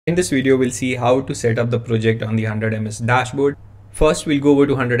In this video, we'll see how to set up the project on the 100ms dashboard. First, we'll go over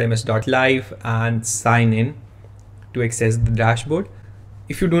to 100ms.live and sign in to access the dashboard.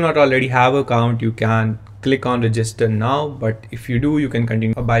 If you do not already have an account, you can click on register now, but if you do, you can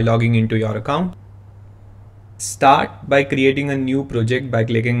continue by logging into your account. Start by creating a new project by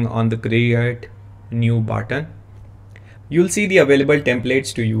clicking on the create new button. You'll see the available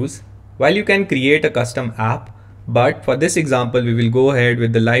templates to use. While you can create a custom app, but for this example, we will go ahead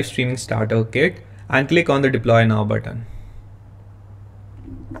with the live streaming starter kit and click on the deploy now button.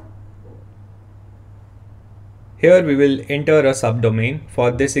 Here we will enter a subdomain. For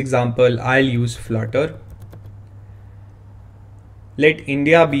this example, I'll use Flutter. Let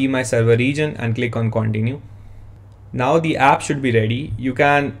India be my server region and click on continue. Now the app should be ready. You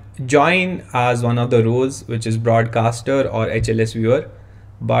can join as one of the roles, which is broadcaster or HLS viewer.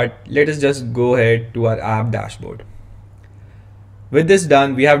 But let us just go ahead to our app dashboard. With this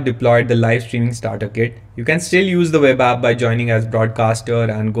done, we have deployed the live streaming starter kit. You can still use the web app by joining as broadcaster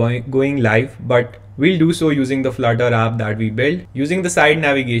and going live, but we'll do so using the Flutter app that we built. Using the side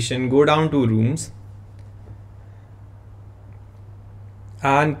navigation, go down to rooms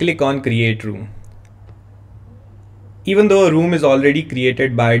and click on create room. Even though a room is already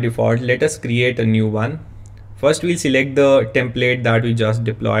created by default, let us create a new one. First, we'll select the template that we just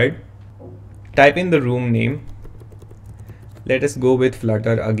deployed. Type in the room name. Let us go with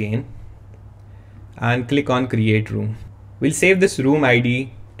Flutter again and click on create room. We'll save this room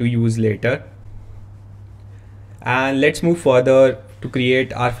ID to use later. And let's move further to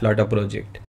create our Flutter project.